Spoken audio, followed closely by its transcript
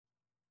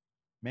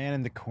Man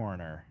in the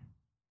Corner.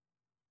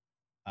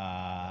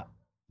 Uh,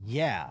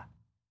 yeah.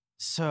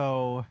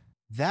 So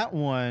that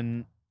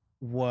one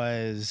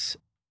was,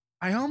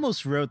 I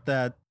almost wrote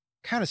that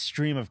kind of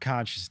stream of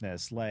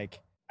consciousness. Like,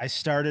 I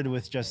started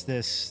with just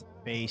this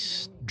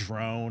bass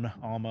drone,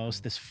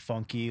 almost this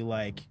funky,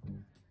 like,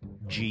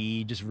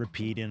 G just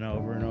repeating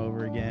over and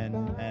over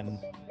again. And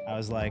I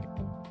was like,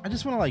 I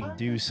just want to like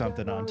do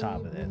something on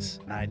top of this.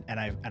 And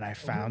I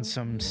found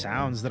some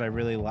sounds that I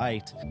really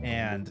liked.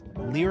 And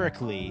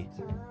lyrically,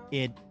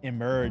 it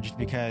emerged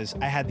because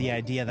I had the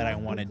idea that I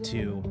wanted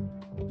to,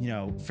 you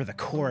know, for the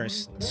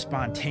chorus,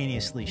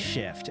 spontaneously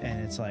shift.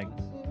 And it's like,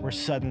 we're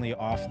suddenly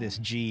off this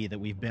G that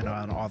we've been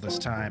on all this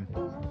time,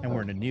 and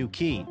we're in a new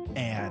key.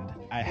 And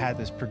I had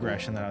this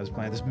progression that I was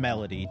playing, this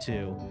melody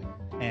too.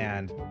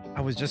 And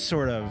I was just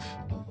sort of,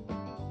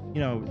 you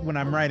know, when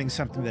I'm writing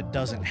something that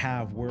doesn't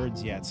have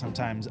words yet,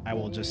 sometimes I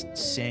will just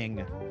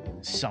sing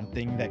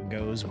something that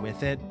goes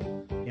with it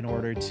in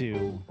order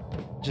to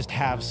just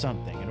have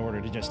something, in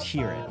order to just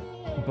hear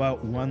it.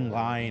 But one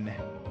line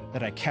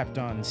that I kept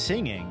on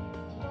singing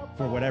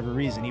for whatever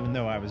reason, even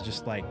though I was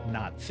just like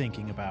not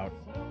thinking about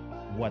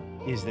what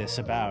is this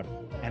about,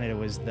 and it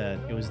was the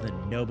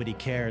nobody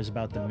cares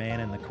about the man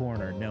in the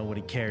corner,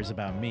 nobody cares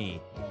about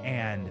me.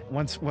 And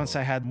once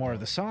I had more of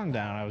the song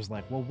down, I was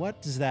like, well,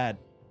 what does that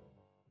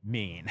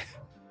mean?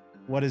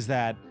 What is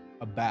that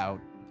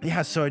about?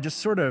 Yeah, so I just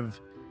sort of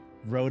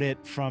wrote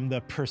it from the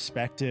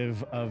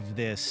perspective of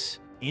this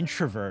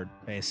introvert,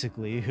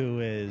 basically, who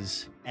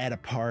is at a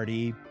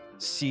party,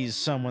 sees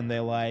someone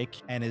they like,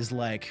 and is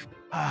like,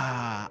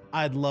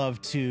 I'd love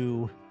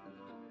to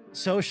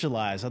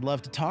socialize, I'd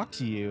love to talk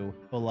to you,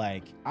 but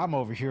like, I'm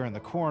over here in the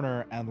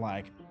corner and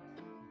like,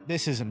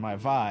 this isn't my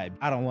vibe.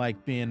 I don't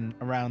like being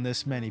around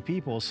this many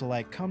people, so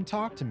like, come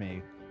talk to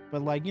me.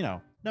 But like, you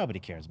know, nobody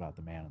cares about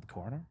the man in the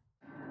corner.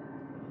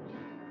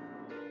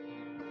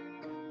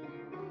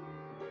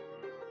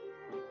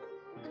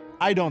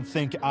 I don't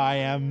think I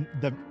am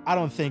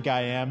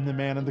the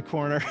man in the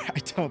corner.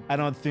 I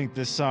don't think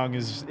this song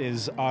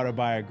is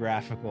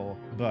autobiographical,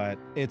 but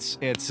it's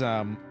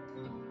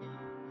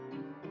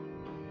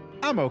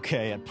I'm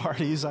okay at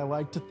parties, I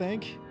like to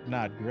think.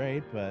 Not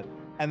great, but...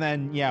 And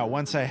then, yeah,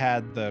 once I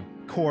had the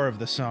core of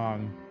the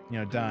song, you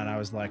know, done, I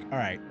was like, all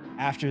right,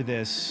 after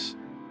this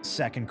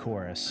second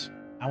chorus,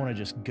 I want to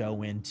just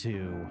go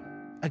into,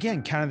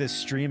 again, kind of this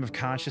stream of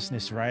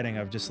consciousness writing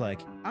of just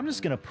like, I'm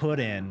just going to put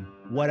in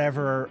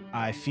whatever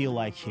I feel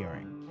like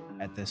hearing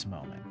at this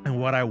moment. And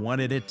what I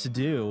wanted it to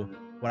do,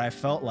 what I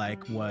felt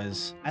like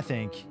was, I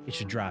think it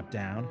should drop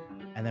down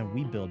and then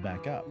we build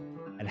back up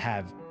and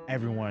have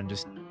everyone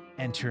just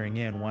entering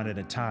in one at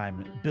a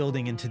time,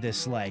 building into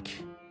this like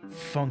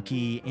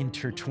funky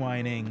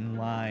intertwining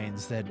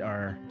lines that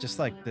are just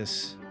like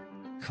this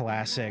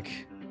classic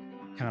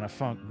kind of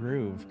funk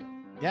groove.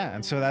 Yeah,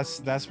 and so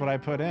that's what I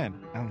put in.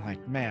 I'm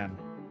like, man,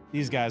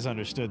 these guys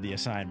understood the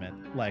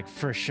assignment, like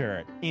for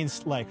sure.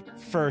 Like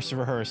first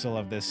rehearsal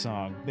of this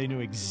song, they knew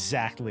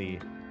exactly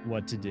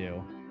what to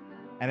do,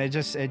 and it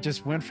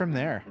just went from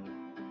there.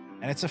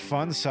 And it's a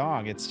fun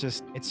song. It's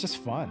just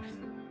fun.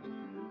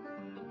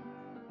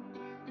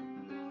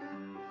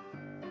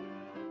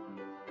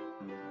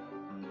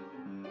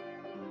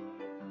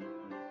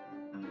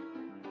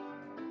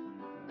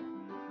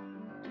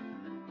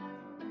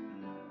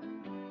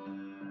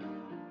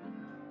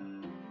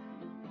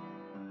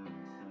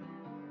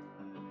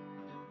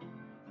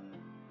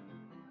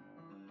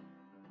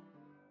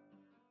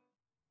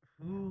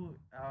 Who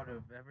out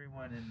of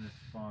everyone in the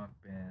Sponk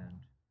band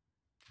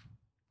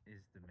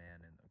is the man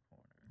in the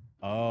corner?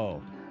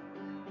 Oh.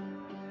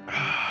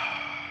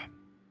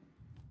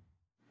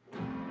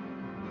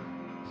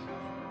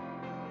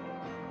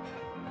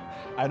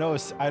 I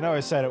know I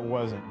said it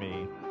wasn't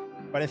me,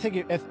 but I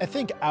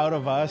think out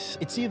of us,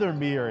 it's either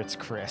me or it's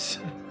Chris.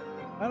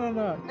 I don't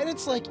know. And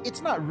it's like,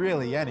 it's not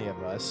really any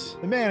of us.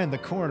 The man in the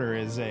corner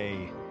is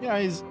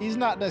he's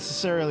not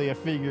necessarily a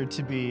figure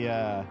to be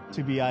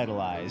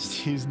idolized.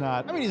 He's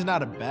not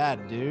a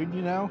bad dude,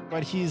 you know,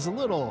 but he's a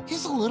little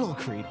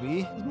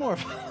creepy. He's more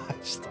of a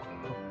lifestyle.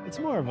 It's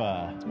more of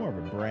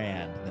a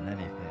brand than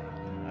anything.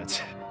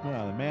 You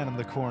know, the man in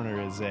the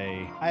corner is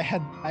I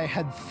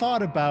had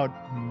thought about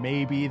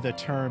maybe the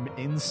term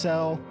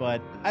incel,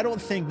 but I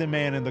don't think the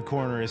man in the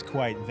corner is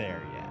quite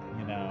there yet,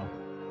 you know.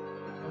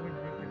 How would you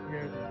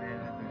compare the man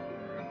in the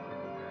corner?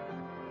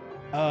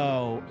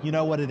 Oh, you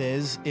know what it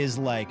is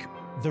like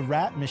the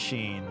Rat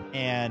Machine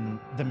and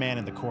the man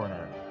in the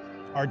corner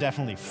are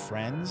definitely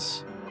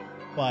friends,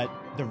 but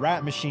the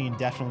Rat Machine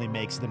definitely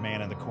makes the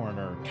man in the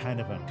corner kind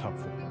of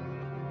uncomfortable,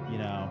 you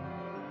know.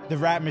 The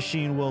Rat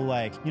Machine will,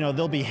 like, you know,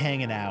 they'll be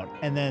hanging out,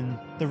 and then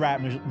the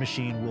Rat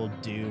Machine will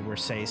do or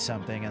say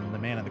something, and the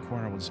man in the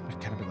corner will just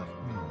kind of be like,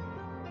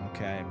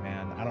 okay,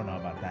 man, I don't know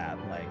about that.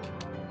 Like,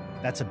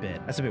 that's a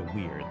bit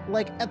weird.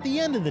 Like, at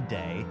the end of the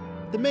day,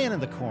 the man in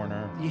the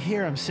corner, you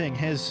hear him sing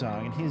his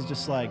song, and he's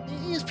just like,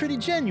 he's pretty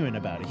genuine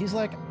about it. He's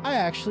like, I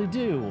actually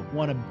do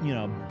want to, you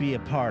know, be a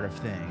part of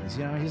things.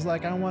 You know, he's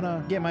like, I want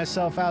to get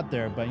myself out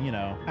there, but, you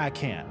know, I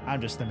can't. I'm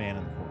just the man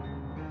in the corner.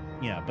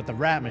 you know, but the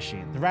rat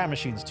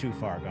machine's too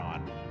far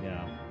gone, you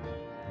know,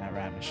 that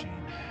rat machine.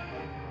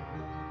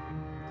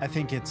 I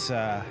think it's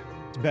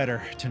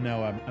better to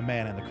know a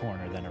man in the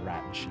corner than a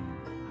rat machine,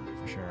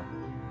 for sure.